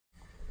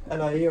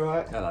Hello, you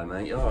alright? Hello,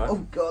 mate. You alright?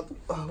 Oh God,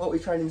 what are we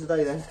training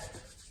today then?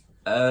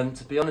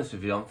 To be honest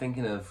with you, I'm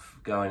thinking of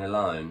going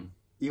alone.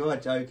 You are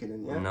joking,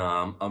 aren't you?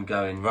 No, I'm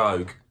going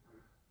rogue.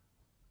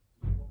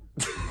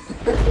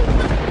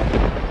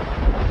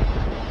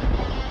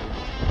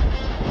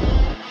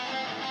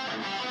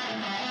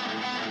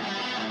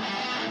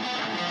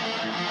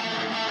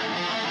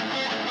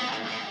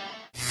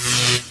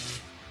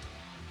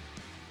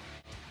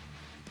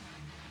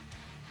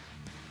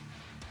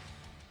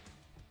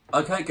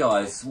 Okay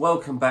guys,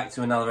 welcome back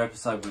to another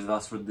episode with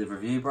us from the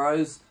Review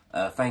Bros.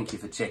 Thank you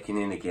for checking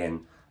in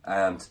again.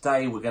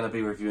 Today we're going to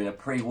be reviewing a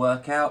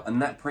pre-workout, and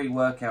that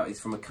pre-workout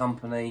is from a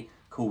company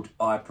called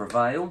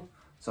I-Prevail.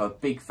 So a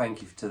big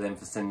thank you to them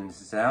for sending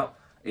this out.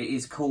 It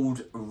is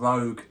called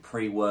Rogue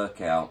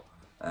Pre-Workout.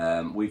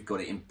 We've got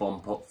it in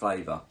Bomb Pop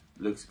flavour.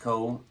 Looks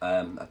cool.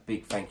 A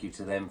big thank you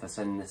to them for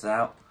sending this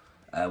out.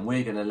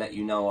 We're going to let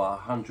you know our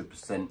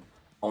 100%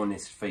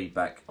 honest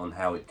feedback on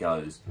how it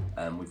goes.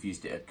 We've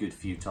used it a good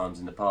few times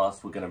in the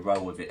past. We're going to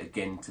roll with it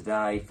again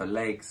today for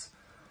legs.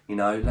 You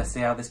know, let's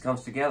see how this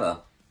comes together.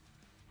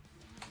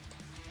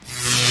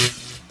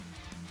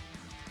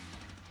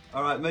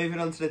 Alright, moving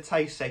on to the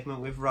taste segment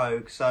with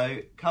Rogue.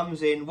 So,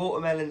 comes in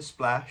watermelon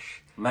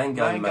splash,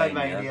 Mango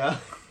Mania.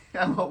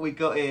 And what we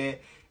got here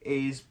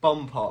is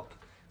Bomb Pop,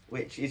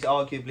 which is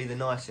arguably the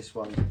nicest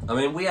one. I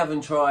mean, we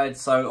haven't tried,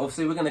 so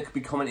obviously we're going to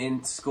be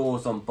commenting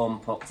scores on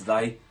Bomb Pop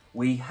today.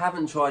 We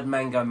haven't tried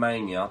Mango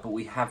Mania, but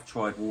we have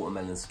tried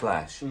Watermelon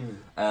Splash.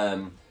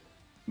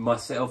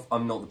 Myself,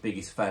 I'm not the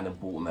biggest fan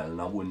of watermelon.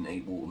 I wouldn't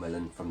eat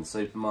watermelon from the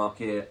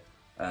supermarket.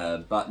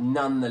 But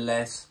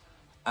nonetheless,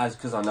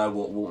 because I know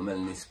what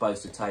watermelon is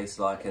supposed to taste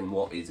like and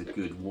what is a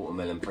good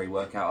watermelon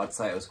pre-workout, I'd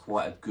say it was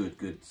quite a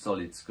good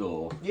solid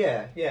score.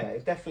 Yeah,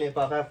 it's definitely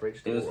above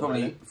average. It was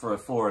probably for a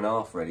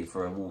 4.5 ready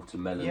for a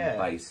watermelon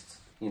based,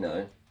 you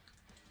know.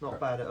 Not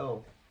bad at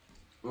all.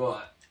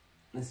 Right,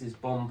 this is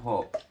Bomb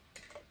Pop.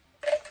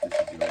 This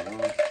is the other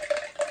one.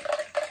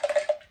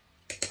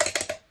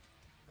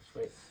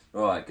 Sweet.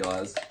 Right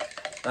guys,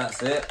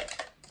 that's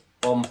it.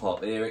 Bomb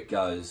Pop, here it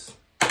goes.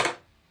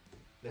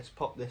 Let's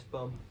pop this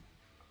bomb.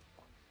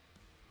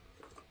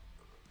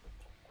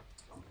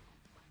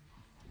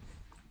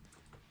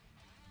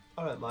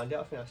 I don't mind it,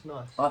 I think that's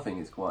nice. I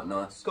think it's quite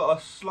nice. It's got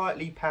a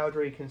slightly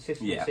powdery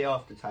consistency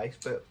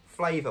aftertaste, but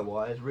flavour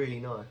wise, really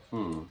nice.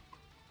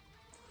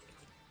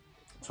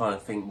 Trying to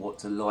think what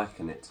to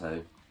liken it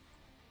to.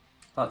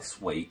 Like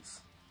sweets.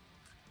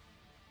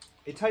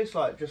 It tastes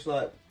like,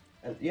 like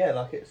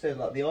it says,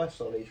 like the ice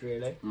ollies,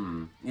 really.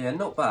 Yeah,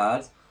 not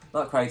bad.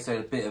 Like Craig said,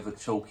 a bit of a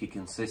chalky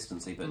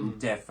consistency, but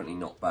definitely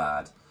not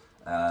bad.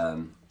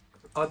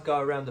 I'd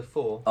go around a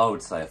 4. I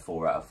would say a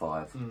 4 out of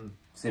 5.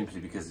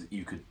 Simply because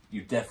you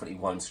definitely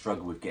won't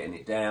struggle with getting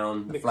it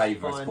down. The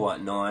flavour is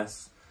quite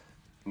nice.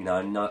 You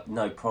know,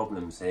 no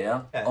problems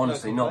here. Yeah,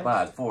 honestly, not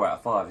bad. 4 out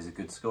of 5 is a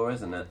good score,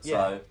 isn't it? Yeah.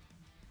 So.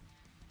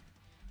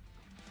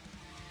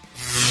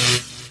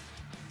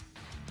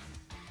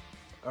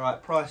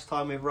 Alright, price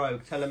time with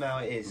Rogue. Tell them how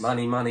it is.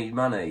 Money, money,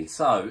 money.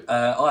 So,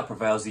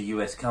 I-Prevail's a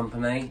US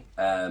company.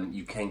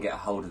 You can get a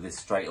hold of this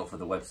straight off of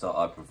the website,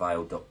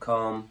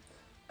 iprevail.com.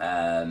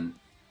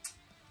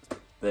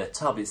 The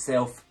tub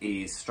itself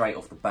is straight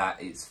off the bat.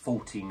 It's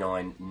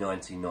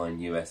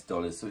 $49.99 US,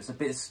 so it's a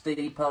bit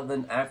steeper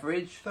than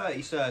average.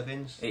 30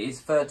 servings. It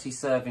is 30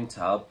 serving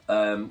tub.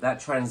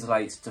 That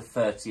translates to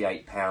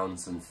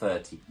 £38 and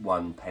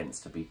 31 pence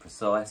to be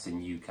precise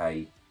in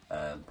UK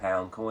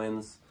pound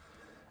coins.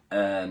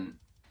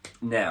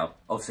 Now,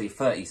 obviously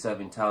 30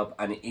 serving tub,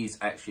 and it is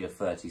actually a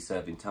 30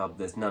 serving tub.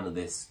 There's none of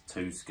this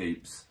 2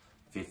 scoops,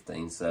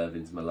 15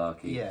 servings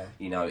malarkey. Yeah.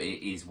 You know,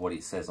 it is what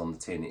it says on the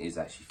tin. It is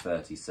actually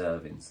 30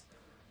 servings,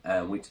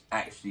 which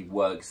actually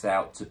works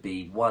out to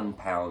be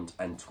 £1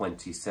 and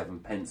 27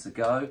 pence a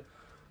go,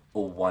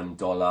 or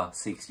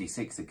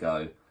 $1.66 a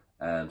go.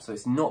 So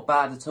it's not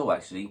bad at all,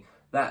 actually.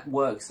 That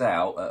works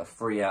out at a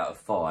 3 out of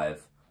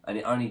 5. And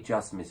it only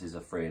just misses a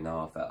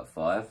 3.5 out of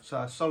 5.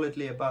 So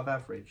solidly above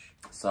average.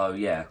 So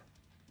yeah,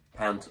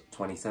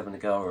 £1.27 a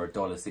go or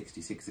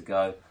 $1.66 a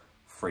go,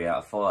 3 out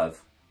of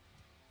 5.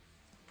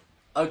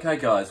 Okay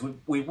guys,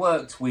 we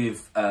worked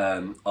with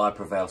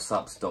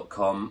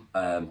iprevailsubs.com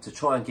to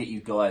try and get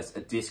you guys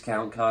a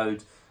discount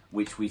code,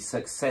 which we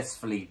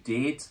successfully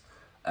did.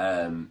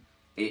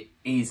 It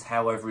is,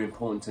 however,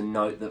 important to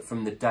note that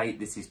from the date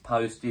this is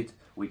posted,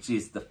 which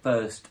is the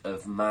 1st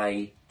of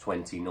May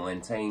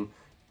 2019,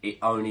 it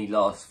only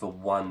lasts for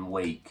 1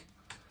 week.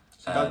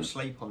 So don't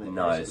sleep on it.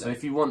 No, basically. So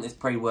if you want this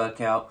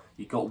pre-workout,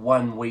 you've got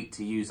 1 week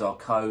to use our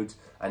code,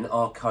 and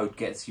our code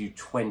gets you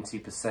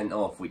 20%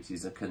 off, which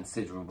is a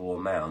considerable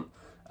amount.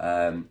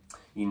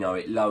 You know,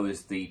 it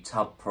lowers the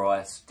tub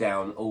price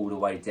down all the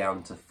way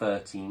down to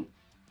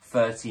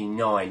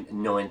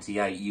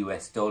 $39.98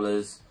 US,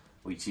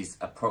 which is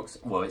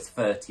well, it's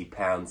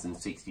 £30 and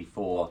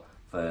 64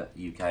 for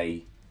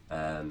UK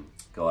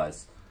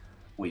guys,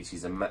 which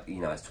is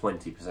it's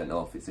 20%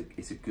 off. It's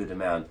a good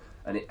amount,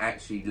 and it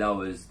actually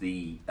lowers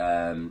the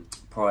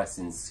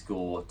pricing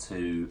score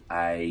to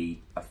a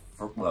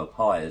well,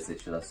 hires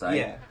it, should I say,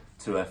 yeah,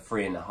 to a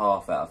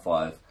 3.5 out of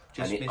 5,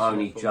 and it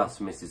only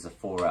just misses a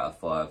 4 out of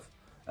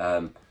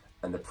 5.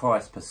 And the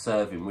price per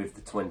serving with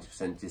the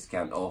 20%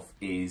 discount off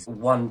is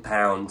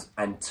 £1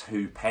 and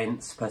 2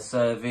 pence per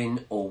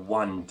serving, or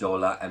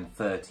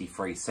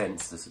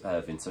 $1.33 a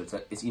serving. So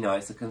it's you know,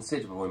 it's a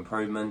considerable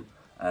improvement.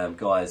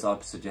 Guys,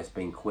 I'd suggest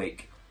being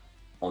quick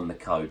on the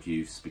code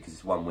use, because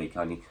it's 1 week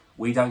only.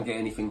 We don't get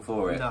anything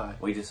for it. No.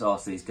 We just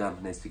ask these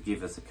companies to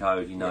give us a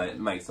code. You know, it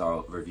makes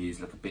our reviews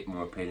look a bit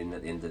more appealing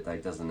at the end of the day,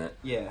 doesn't it?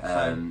 Yeah.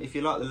 So if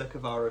you like the look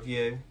of our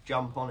review,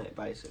 jump on it,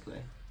 basically.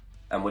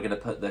 And we're going to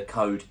put the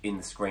code in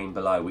the screen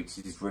below, which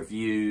is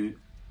review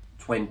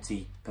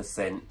 20%,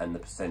 and the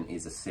percent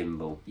is a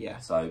symbol. Yeah.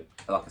 So,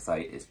 like I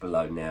say, it's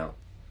below now.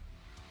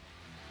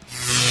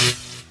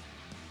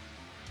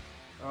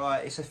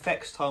 Alright, it's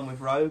effects time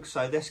with Rogue,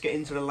 so let's get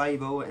into the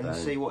label and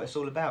see what it's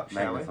all about,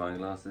 shall we? Magnifying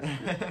glasses.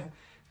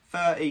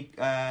 30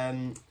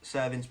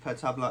 servings per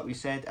tub, like we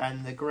said,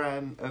 and the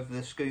gram of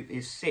the scoop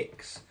is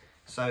 6.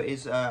 So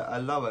it's a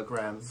lower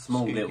gram.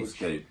 Small scoopage. little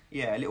scoop.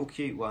 Yeah, a little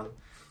cute one.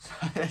 So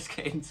let's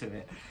get into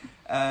it.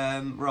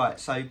 Right,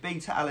 so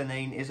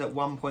beta-alanine is at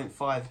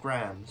 1.5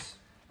 grams.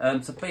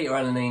 So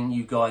beta-alanine,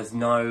 you guys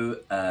know,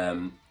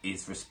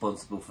 is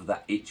responsible for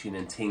that itching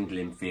and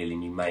tingling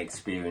feeling you may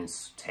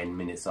experience 10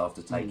 minutes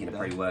after taking a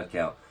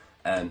pre-workout.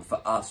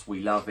 For us, we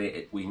love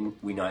it. We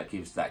know it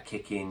gives that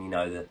kick in. You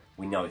know,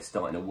 we know it's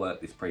starting to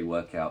work, this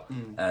pre-workout.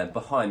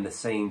 Behind the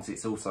scenes,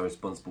 it's also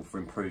responsible for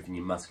improving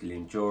your muscular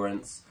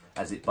endurance,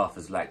 as it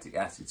buffers lactic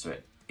acid, so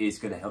it is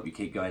going to help you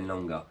keep going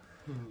longer.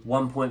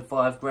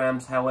 1.5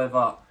 grams,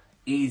 however,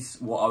 is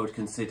what I would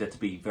consider to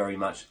be very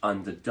much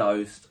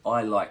underdosed.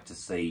 I like to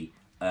see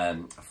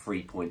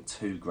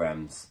 3.2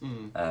 grams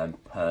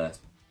per,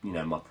 you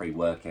know, my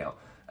pre-workout.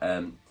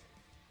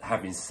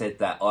 Having said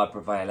that,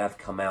 I-Prevail have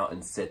come out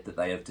and said that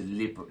they have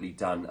deliberately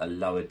done a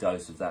lower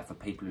dose of that for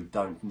people who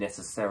don't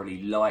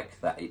necessarily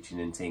like that itching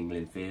and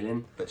tingling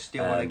feeling, but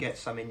still want to get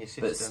some in your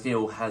system. But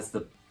still has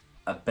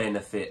a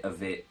benefit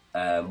of it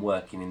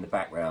working in the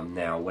background.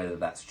 Now, whether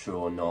that's true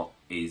or not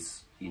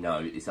is, you know,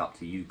 it's up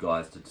to you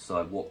guys to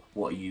decide what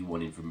are you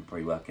wanting from a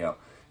pre-workout.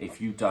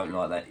 If you don't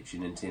like that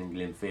itching and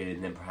tingling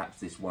feeling, then perhaps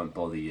this won't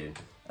bother you.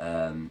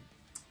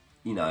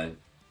 You know,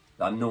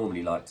 I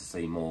normally like to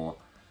see more.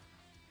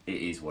 It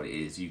is what it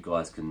is. You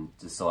guys can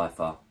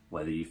decipher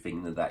whether you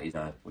think that is,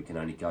 no, we can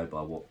only go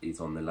by what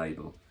is on the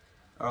label.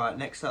 Alright,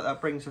 next up,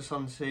 that brings us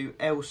on to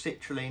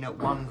L-citrulline at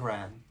 1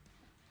 gram.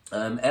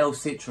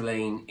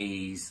 L-citrulline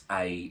is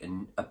a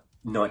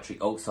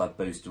nitric oxide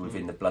booster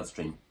within the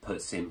bloodstream.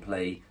 Put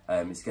simply,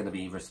 it's going to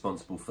be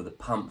responsible for the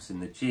pumps in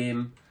the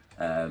gym.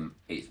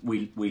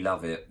 We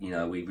love it. You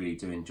know, we really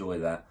do enjoy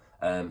that.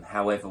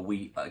 However,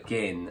 we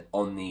again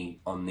on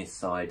this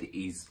side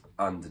is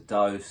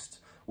underdosed.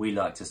 We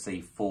like to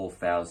see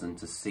 4,000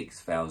 to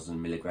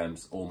 6,000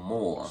 milligrams or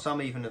more.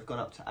 Some even have gone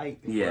up to 8.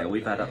 Yeah,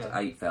 we've had up to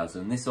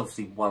 8,000. This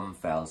obviously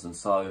 1,000.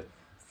 So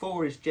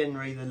 4 is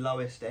generally the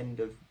lowest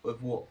end of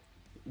what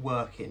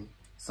working.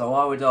 So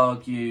I would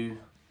argue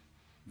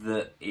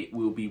that it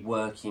will be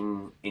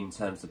working in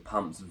terms of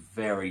pumps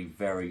very,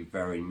 very,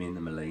 very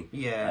minimally.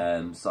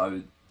 Yeah.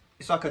 So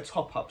it's like a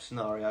top-up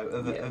scenario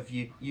of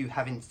you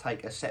having to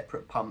take a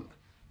separate pump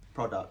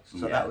product.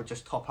 So that would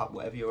just top up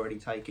whatever you're already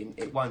taking.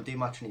 It won't do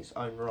much in its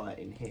own right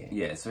in here.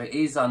 Yeah, so it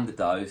is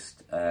underdosed.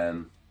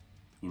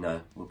 You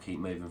know, we'll keep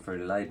moving through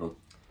the label.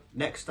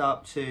 Next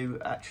up, to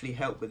actually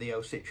help with the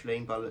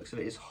L-citrulline, by the looks of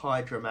it, is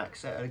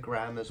Hydromax at 1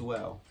 gram as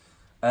well.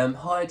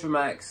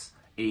 Hydromax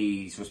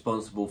is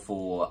responsible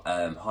for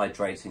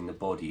hydrating the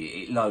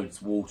body. It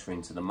loads water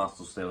into the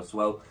muscle cell as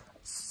well,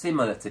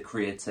 similar to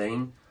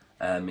creatine.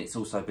 It's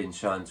also been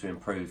shown to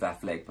improve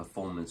athletic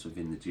performance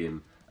within the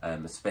gym,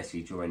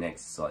 especially during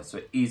exercise. So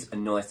it is a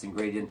nice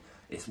ingredient.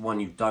 It's one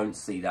you don't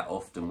see that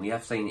often. We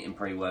have seen it in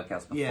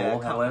pre-workouts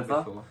before,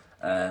 however.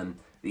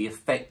 The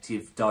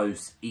effective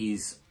dose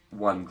is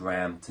 1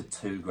 gram to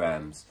 2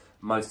 grams.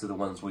 Most of the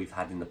ones we've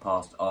had in the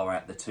past are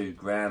at the 2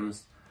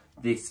 grams.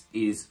 This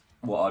is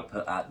what I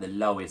put at the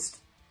lowest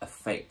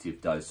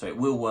effective dose, so it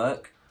will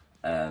work,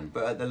 but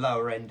at the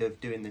lower end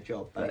of doing the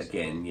job, basically. But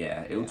again,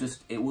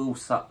 it will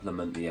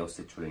supplement the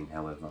L-citrulline,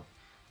 however.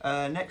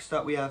 Next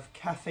up, we have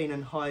caffeine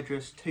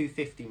anhydrous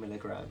 250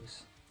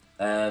 milligrams.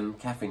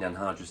 Caffeine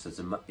anhydrous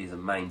is a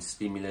main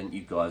stimulant.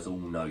 You guys all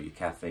know your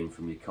caffeine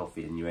from your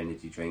coffee and your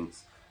energy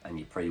drinks and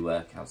your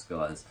pre-workouts,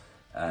 guys.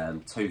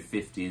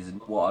 250 is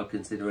what I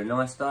consider a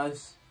nice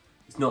dose.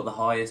 It's not the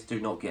highest, do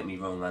not get me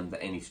wrong, under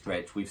any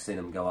stretch. We've seen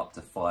them go up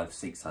to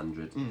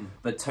 500-600.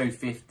 But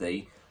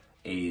 250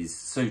 is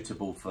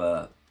suitable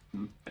for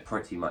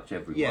pretty much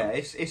everyone. Yeah,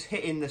 it's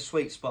hitting the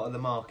sweet spot of the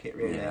market,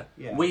 really.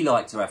 Yeah. We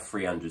like to have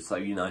 300, so,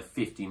 you know,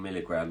 50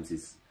 milligrams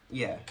is,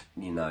 you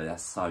know,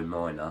 that's so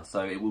minor.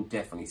 So it will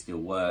definitely still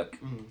work.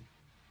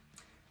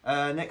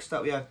 Next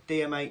up, we have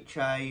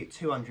DMHA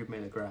 200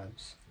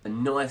 milligrams. A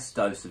nice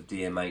dose of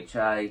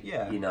DMHA.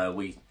 Yeah. You know,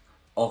 we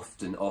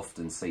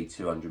often see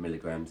 200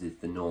 milligrams is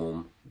the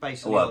norm.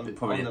 Basically,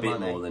 probably a bit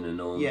more than a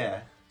norm.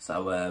 Yeah.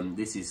 So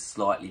this is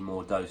slightly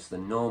more dose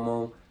than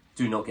normal.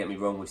 Do not get me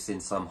wrong, we've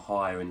seen some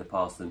higher in the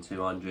past than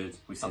 200.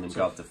 We've seen them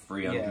go up to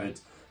 300.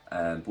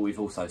 Yeah. But we've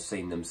also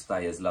seen them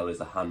stay as low as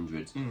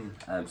 100.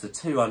 So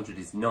 200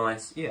 is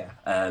nice. Yeah.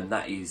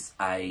 That is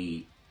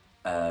a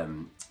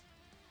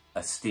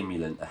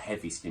stimulant, a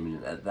heavy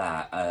stimulant at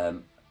that.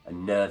 A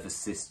nervous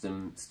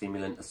system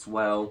stimulant as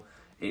well.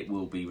 It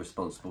will be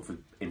responsible for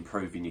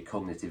improving your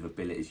cognitive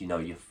abilities, you know,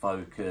 your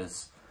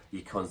focus,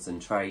 your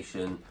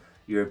concentration,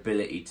 your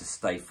ability to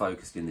stay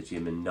focused in the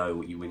gym and know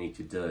what you need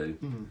to do.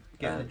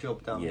 Get the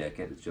job done. Yeah,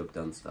 get the job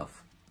done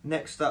stuff.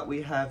 Next up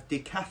we have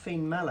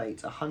decaffeine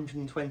malate,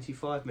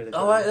 125 milligrams.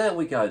 All right, there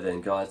we go then,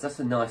 guys. That's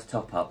a nice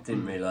top up.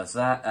 Didn't realise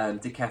that.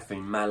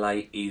 Decaffeine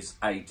malate is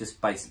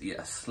just basically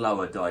a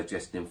slower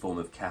digesting form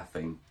of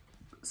caffeine.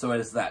 So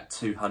as that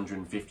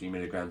 250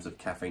 milligrams of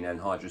caffeine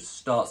anhydrous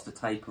starts to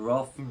taper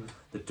off,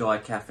 the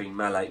dicaffeine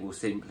malate will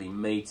simply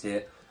meet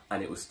it,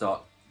 and it will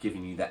start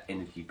giving you that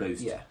energy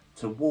boost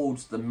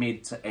towards the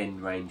mid to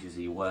end ranges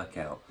of your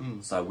workout.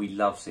 So we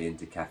love seeing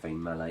decaffeine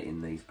malate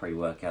in these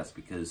pre-workouts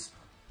because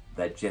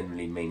they're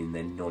generally meaning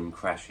they're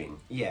non-crashing.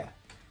 Yeah.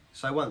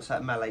 So once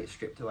that malate's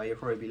stripped away, you'll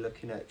probably be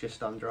looking at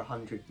just under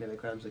 100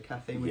 milligrams of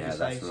caffeine, would you say?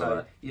 That's right.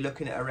 So you're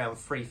looking at around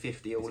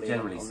 350 all in. It's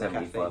generally on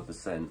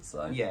 75%,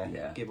 so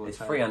yeah, give or it's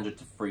take. 300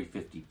 to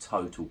 350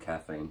 total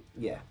caffeine.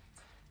 Yeah.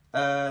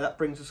 That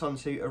brings us on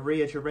to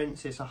Urea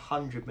gerensis,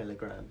 100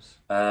 milligrams.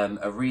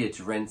 Urea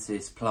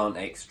gerensis plant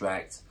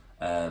extract.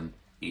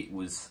 It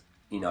was,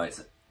 you know,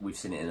 we've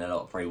seen it in a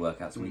lot of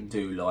pre-workouts. We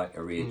do like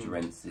Urea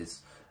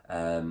gerensis.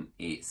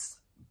 It's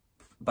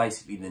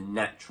basically the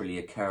naturally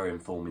occurring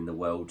form in the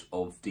world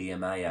of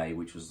DMAA,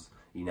 which was,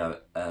 you know,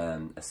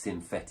 a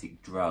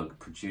synthetic drug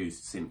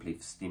produced simply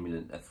for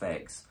stimulant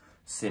effects,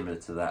 similar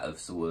to that of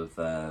sort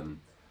of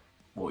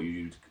what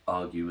you'd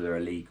argue are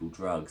illegal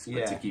drugs,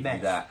 but to give you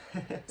that,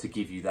 to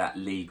give you that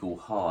legal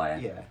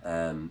high.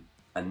 And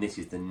this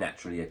is the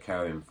naturally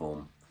occurring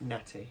form.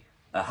 Natty.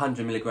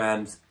 100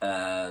 milligrams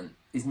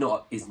is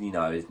not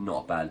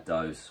a bad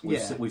dose.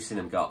 We've seen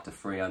them go up to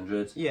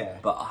 300. Yeah.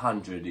 But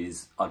 100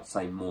 is, I'd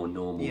say, more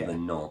normal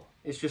than not.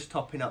 It's just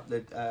topping up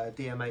the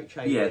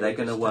DMHA. Yeah, they're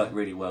going to work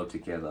really well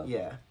together.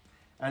 Yeah.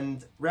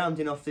 And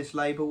rounding off this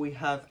label, we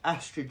have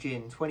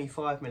estrogen,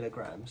 25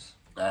 milligrams.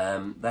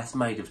 That's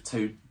made of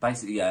two.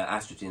 Basically,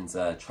 estrogen's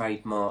a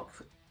trademark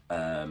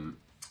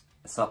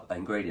sub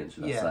ingredient,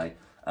 should I say?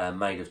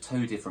 Made of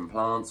two different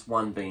plants,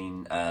 one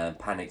being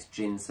Panax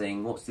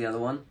ginseng. What's the other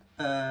one?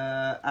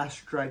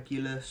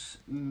 Astragalus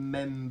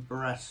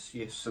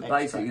membraceus. So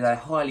basically, they're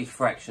highly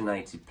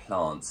fractionated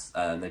plants.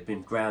 They've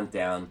been ground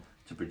down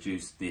to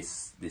produce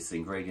this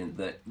ingredient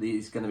that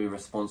is going to be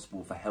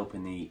responsible for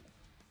helping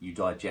you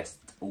digest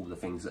all the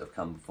things that have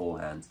come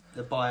beforehand.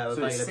 The bioavailability.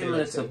 So it's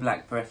similar to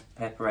black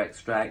pepper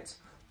extract,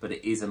 but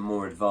it is a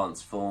more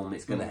advanced form.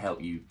 It's going to help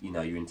you,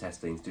 your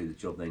intestines do the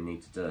job they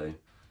need to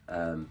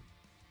do.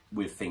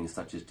 With things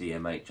such as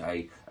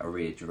DMHA,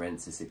 Urea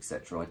gerensis,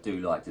 etc. I do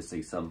like to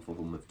see some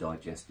form of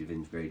digestive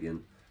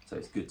ingredient, so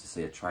it's good to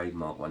see a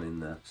trademark one in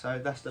there. So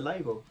that's the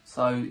label.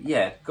 So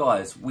yeah,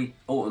 guys, we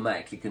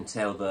automatically can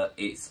tell that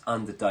it's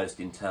underdosed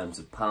in terms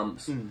of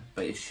pumps,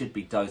 but it should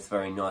be dosed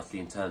very nicely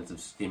in terms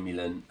of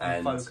stimulant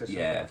and focus.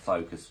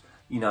 Focus.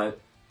 You know,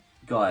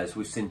 guys,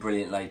 we've seen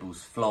brilliant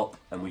labels flop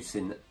and we've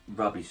seen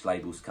rubbish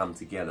labels come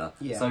together.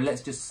 Yeah. So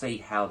let's just see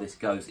how this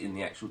goes in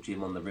the actual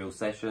gym on the real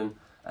session.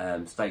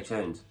 Stay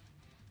tuned.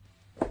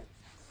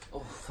 Oh,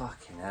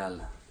 fucking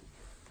hell.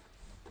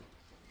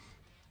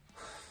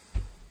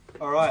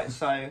 Alright,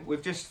 so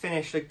we've just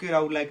finished a good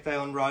old leg day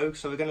on Rogue,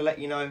 so we're going to let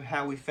you know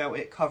how we felt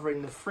it,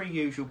 covering the three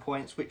usual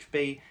points, which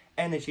be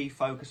energy,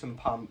 focus and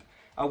pump.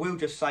 I will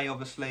just say,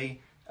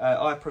 obviously,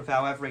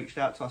 I-Prevail have reached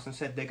out to us and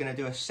said they're going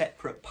to do a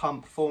separate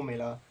pump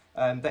formula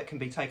that can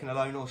be taken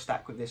alone or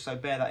stacked with this, so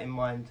bear that in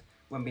mind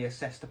when we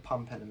assess the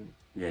pump element.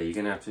 Yeah, you're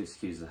going to have to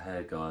excuse the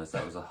hair, guys.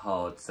 That was a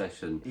hard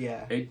session.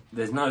 Yeah.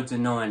 There's no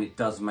denying it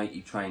does make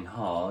you train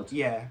hard.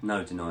 Yeah.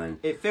 No denying.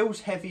 It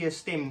feels heavier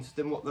stimmed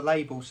than what the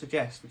label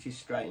suggests, which is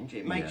strange.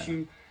 It makes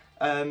you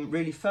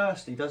really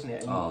thirsty, doesn't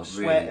it? And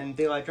sweat and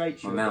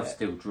dehydrates you. My mouth's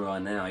still dry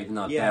now, even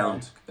though I've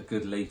downed a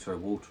good litre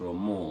of water or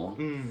more.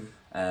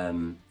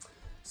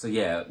 So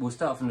yeah, we'll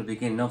start from the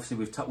beginning.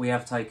 Obviously, we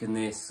have taken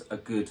this a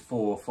good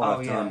 4 or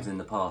 5 times in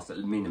the past at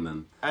the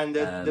minimum. And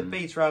the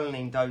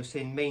beta-alanine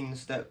dosing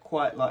means that,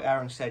 quite like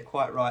Aaron said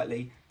quite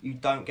rightly, you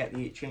don't get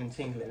the itching and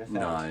tingling effect.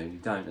 No, you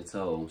don't at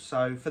all.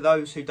 So for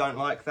those who don't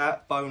like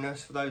that,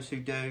 bonus. For those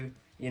who do,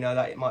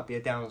 that it might be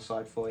a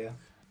downside for you.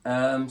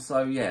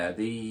 So yeah,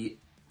 the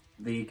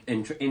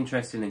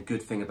interesting and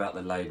good thing about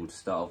the label to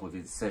start off with,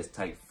 it says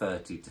take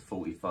 30 to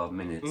 45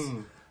 minutes.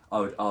 I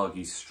would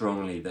argue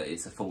strongly that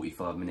it's a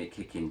 45-minute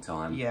kick-in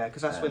time. Yeah,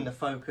 because that's when the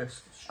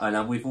focus...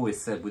 And we've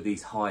always said with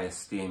these higher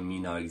stim,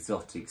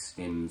 exotic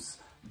stims,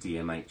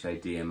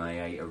 DMHA,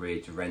 DMAA, Urea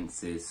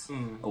gerensis,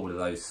 all of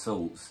those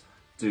salts,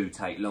 do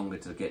take longer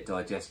to get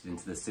digested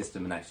into the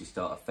system and actually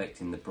start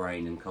affecting the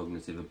brain and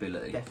cognitive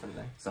ability.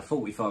 Definitely. So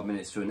 45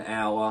 minutes to an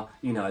hour,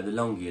 the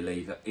longer you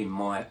leave it, in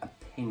my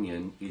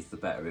opinion, is the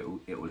better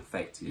it will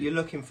affect you. You're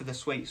looking for the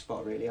sweet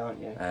spot, really, aren't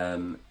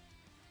you?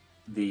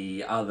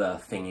 the other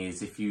thing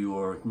is, if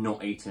you're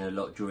not eating a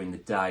lot during the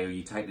day, or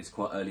you take this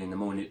quite early in the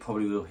morning, it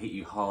probably will hit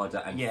you harder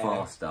and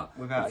faster.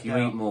 If you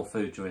eat more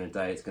food during the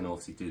day, it's going to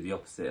obviously do the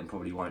opposite and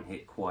probably won't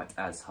hit quite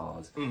as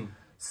hard.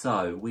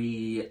 So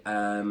we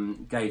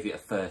gave it a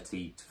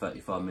 30 to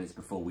 35 minutes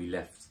before we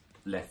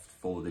left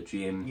for the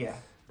gym.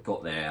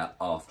 Got there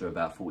after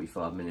about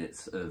 45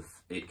 minutes of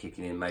it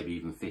kicking in, maybe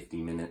even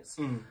 50 minutes.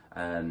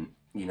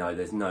 You know,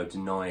 there's no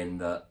denying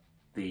that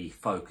the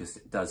focus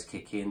does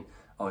kick in.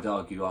 I'd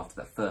argue after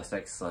that first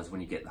exercise, when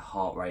you get the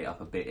heart rate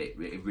up a bit,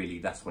 it really,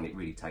 that's when it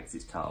really takes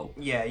its toll.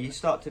 Yeah, you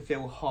start to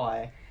feel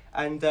high,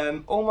 and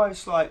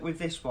almost like with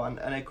this one,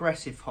 an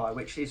aggressive high,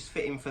 which is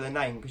fitting for the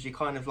name, because you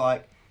kind of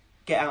like,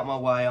 get out of my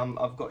way,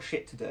 I've got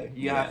shit to do.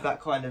 You have that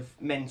kind of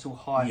mental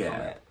high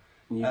from it.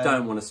 You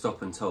don't want to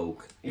stop and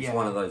talk. It's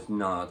one of those,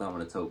 no, I don't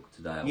want to talk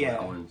today.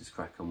 I want to just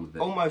crack on with it.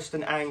 Almost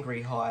an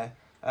angry high.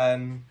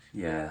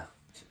 Yeah,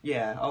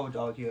 I would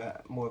argue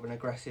more of an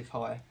aggressive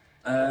high.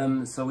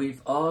 So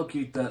we've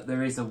argued that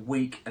there is a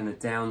weak and a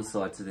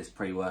downside to this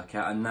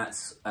pre-workout, and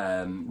that's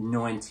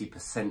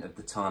 90% of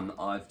the time that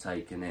I've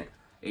taken it,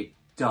 it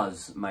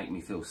does make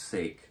me feel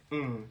sick.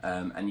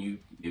 And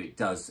it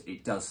does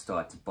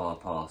start to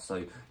bypass.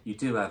 So you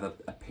do have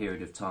a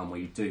period of time where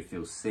you do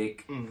feel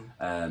sick.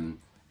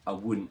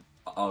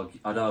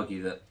 I'd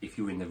argue that if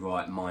you're in the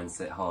right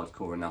mindset,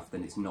 hardcore enough,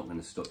 then it's not going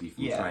to stop you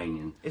from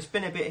training. It's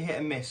been a bit hit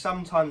and miss.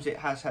 Sometimes it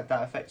has had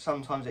that effect,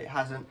 sometimes it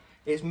hasn't.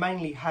 It's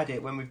mainly had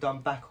it when we've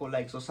done back or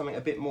legs or something a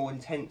bit more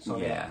intense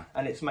on it,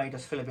 and it's made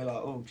us feel a bit like,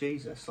 oh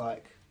Jesus,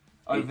 like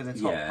over the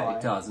top. Yeah,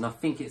 it does, and I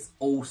think it's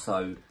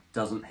also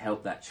doesn't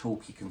help that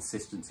chalky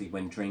consistency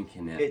when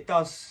drinking it. It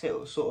does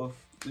sort of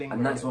linger,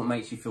 and that's what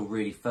makes you feel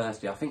really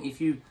thirsty. I think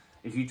if you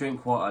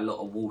drink quite a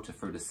lot of water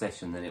through the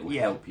session, then it will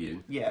help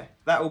you. Yeah,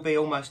 that will be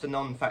almost a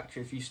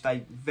non-factor if you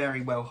stay very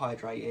well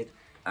hydrated.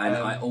 And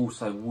I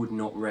also would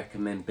not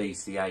recommend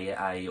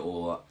BCAA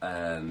or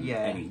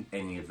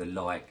any of the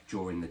like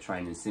during the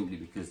training, simply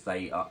because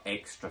they are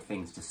extra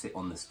things to sit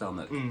on the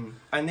stomach.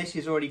 And this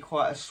is already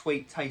quite a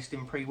sweet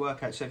tasting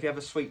pre-workout, so if you have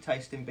a sweet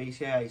taste in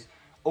BCAAs,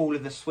 all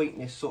of the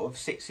sweetness sort of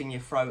sits in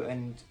your throat,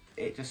 and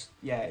it just,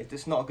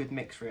 it's not a good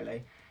mix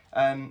really.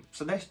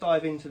 So let's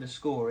dive into the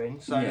scoring.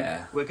 So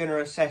we're going to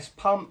assess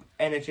pump,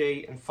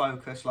 energy and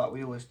focus like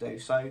we always do.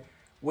 So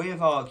we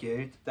have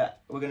argued that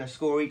we're going to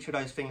score each of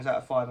those things out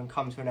of 5 and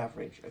come to an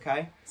average,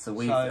 okay? So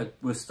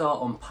we'll start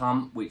on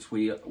pump, which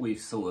we've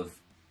sort of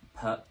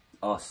put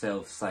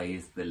ourselves say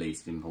is the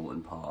least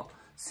important part,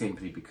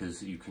 simply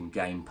because you can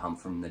gain pump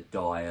from the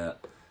diet,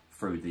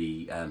 through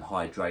the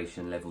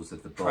hydration levels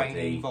of the body,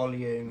 training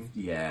volume,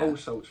 all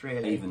sorts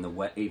really.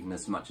 Even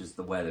as much as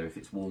the weather. If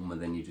it's warmer,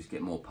 then you just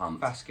get more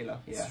pumped. Vascular,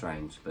 It's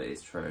strange, but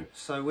it's true.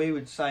 So we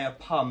would say a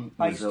pump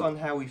based on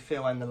how we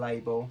feel and the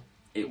label.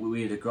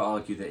 We would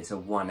argue that it's a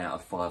 1 out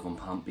of 5 on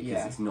pump,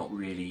 because it's not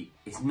really.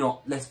 It's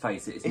not. Let's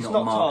face it. It's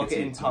not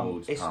marketed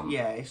towards pump.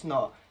 Yeah, it's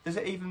not. Does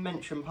it even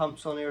mention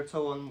pumps on here at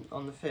all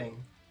on the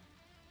thing?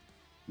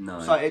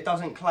 No. So it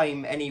doesn't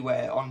claim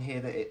anywhere on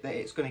here that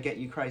it's going to get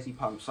you crazy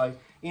pumps. So,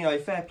 you know,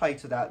 fair play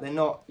to that.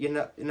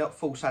 You're not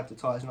false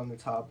advertising on the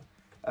tub.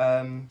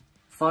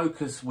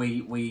 Focus,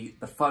 the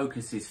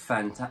focus is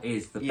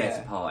the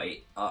best part.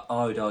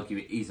 I would argue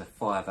it is a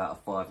 5 out of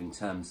 5 in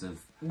terms of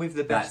with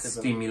the best of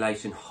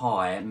stimulation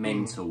high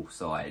mental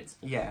side.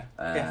 Yeah,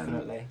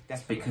 definitely.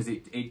 Because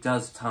it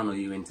does tunnel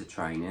you into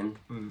training.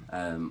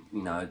 You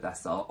know,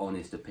 that's our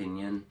honest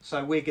opinion.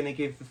 So we're going to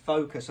give the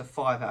focus a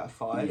 5 out of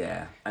 5.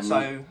 Yeah.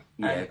 And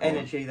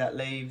energy that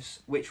leaves,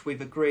 which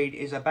we've agreed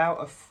is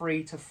about a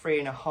 3 to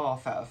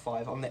 3.5 out of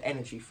 5 on the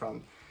energy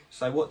front.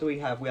 So what do we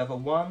have? We have a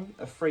 1,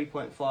 a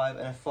 3.5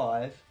 and a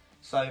 5.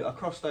 So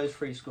across those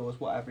 3 scores,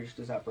 what average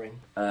does that bring?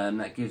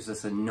 That gives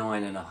us a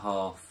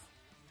 9.5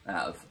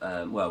 out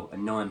of, well, a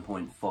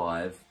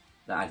 9.5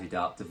 that added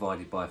up,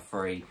 divided by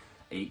 3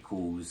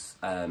 equals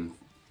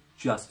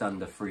just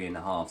under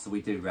 3.5. So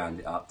we do round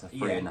it up to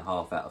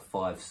 3.5 out of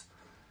 5's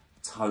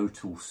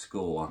total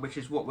score. Which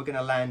is what we're going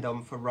to land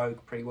on for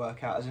Rogue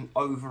pre-workout as an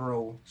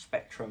overall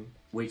spectrum.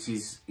 Which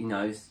is, you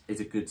know, is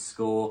a good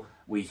score.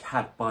 We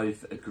had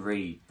both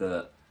agreed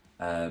that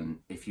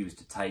if you was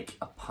to take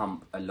a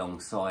pump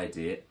alongside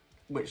it,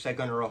 which they're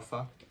going to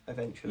offer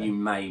eventually, you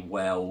may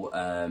well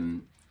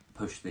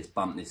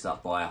bump this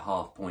up by a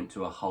half point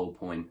to a whole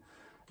point.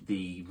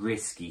 The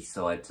risky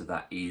side to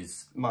that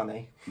is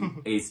money.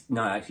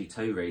 Actually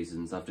 2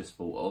 reasons I've just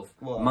thought of.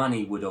 What?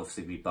 Money would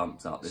obviously be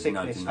bumped up. There's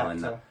no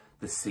denying that.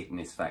 The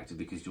sickness factor,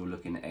 because you're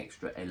looking at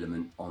extra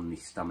element on the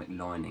stomach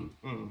lining.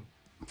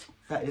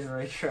 That is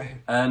very true.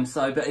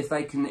 But if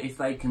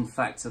they can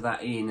factor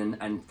that in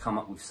and come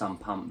up with some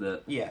pump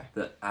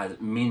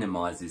that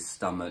minimises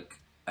stomach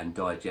and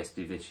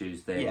digestive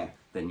issues,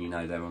 then you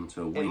know they're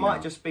onto a winner. It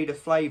might just be the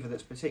flavour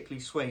that's particularly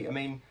sweet. I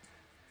mean,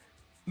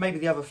 maybe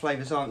the other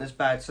flavours aren't as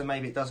bad, so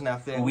maybe it doesn't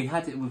have the... Well, we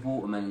had it with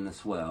watermelon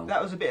as well.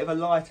 That was a bit of a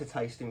lighter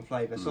tasting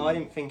flavour, so I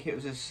didn't think it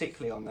was as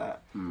sickly on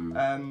that.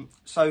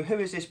 So who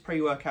is this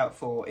pre-workout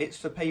for? It's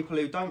for people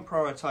who don't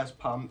prioritise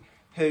pump,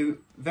 who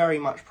very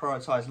much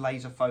prioritise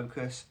laser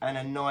focus and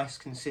a nice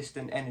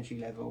consistent energy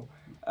level.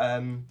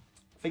 I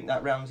think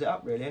that rounds it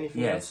up really.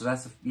 Anything else? So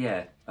that's a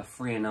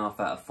 3.5 out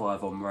of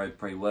 5 on road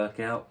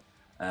pre-workout,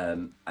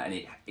 and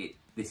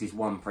this is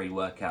one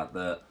pre-workout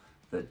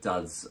that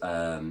does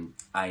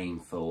aim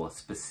for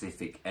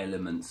specific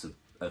elements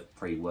of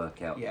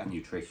pre-workout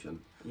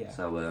nutrition.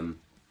 So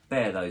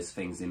bear those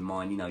things in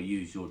mind. You know,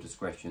 use your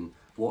discretion.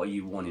 What are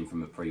you wanting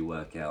from a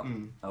pre-workout?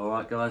 All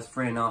right, guys,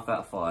 3.5 out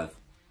of 5.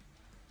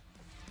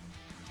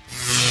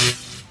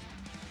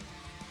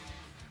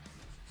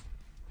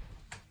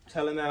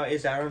 Tell them how it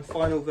is, Aaron.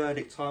 Final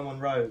verdict time on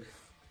Rogue.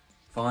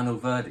 Final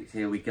verdict,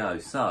 here we go.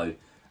 So,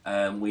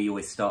 we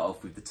always start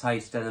off with the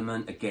taste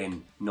element.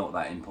 Again, not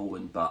that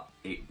important, but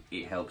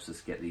it helps us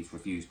get these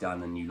reviews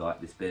done, and you like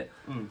this bit.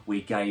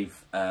 We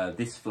gave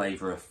this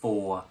flavour a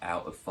 4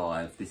 out of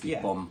 5. This is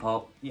Bomb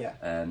Pop. You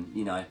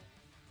know,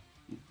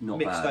 not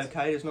mixed bad.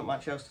 okay, there's not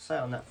much else to say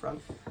on that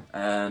front.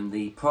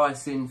 The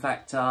pricing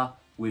factor,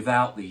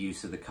 without the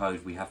use of the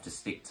code we have to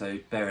stick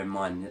to. Bear in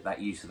mind that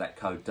use of that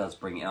code does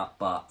bring it up,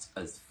 but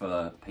as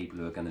for people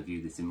who are going to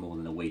view this in more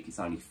than a week, it's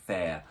only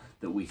fair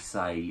that we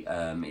say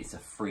it's a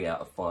 3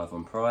 out of 5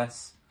 on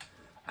price.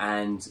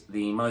 And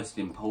the most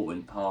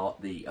important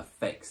part, the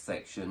effects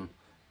section.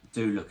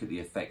 Do look at the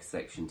effects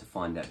section to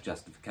find out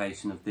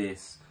justification of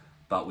this.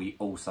 But we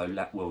also,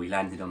 we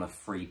landed on a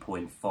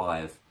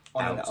 3.5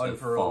 out of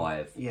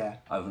 5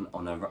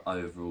 on an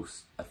overall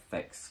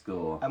effects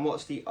score. And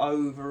what's the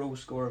overall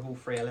score of all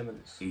 3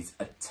 elements? Is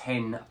a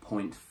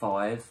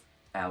 10.5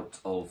 out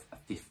of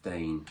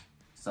 15.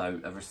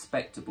 So a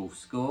respectable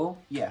score.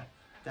 Yeah,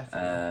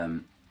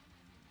 definitely.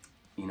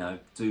 You know,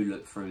 do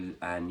look through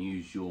and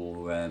use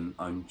your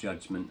own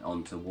judgment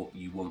onto what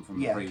you want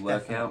from a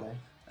pre-workout,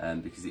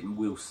 because it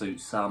will suit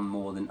some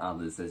more than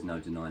others. There's no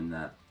denying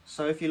that.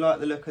 So if you like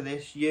the look of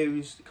this,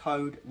 use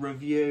code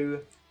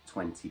REVIEW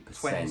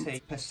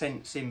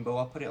 20% symbol.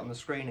 I'll put it on the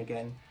screen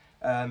again,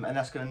 and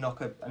that's going to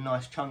knock a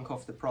nice chunk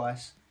off the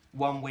price.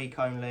 1 week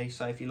only,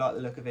 so if you like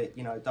the look of it,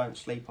 you know, don't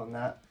sleep on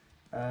that.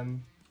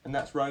 And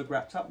that's Rogue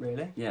wrapped up,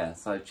 really. Yeah,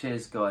 so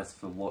cheers guys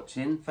for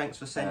watching. Thanks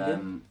for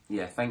sending.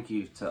 Yeah, thank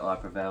you to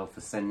I-Prevail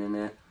for sending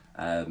it.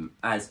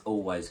 As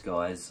always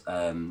guys,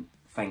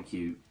 thank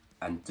you,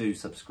 and do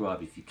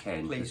subscribe if you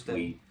can. Please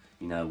do.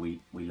 We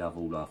love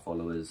all our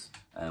followers.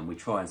 We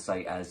try and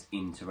stay as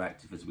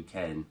interactive as we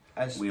can.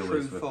 As we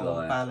truthful, always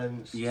reply.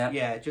 balanced.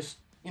 Yeah, just,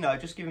 you know,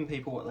 just giving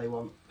people what they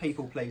want.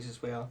 People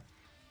pleasers we are.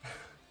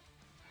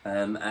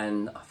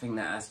 And I think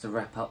that has to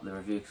wrap up the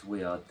review, because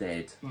we are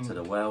dead to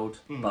the world.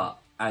 But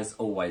as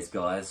always,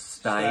 guys,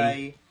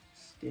 stay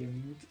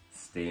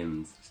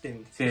stimmed.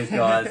 Cheers,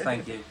 guys.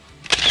 Thank you.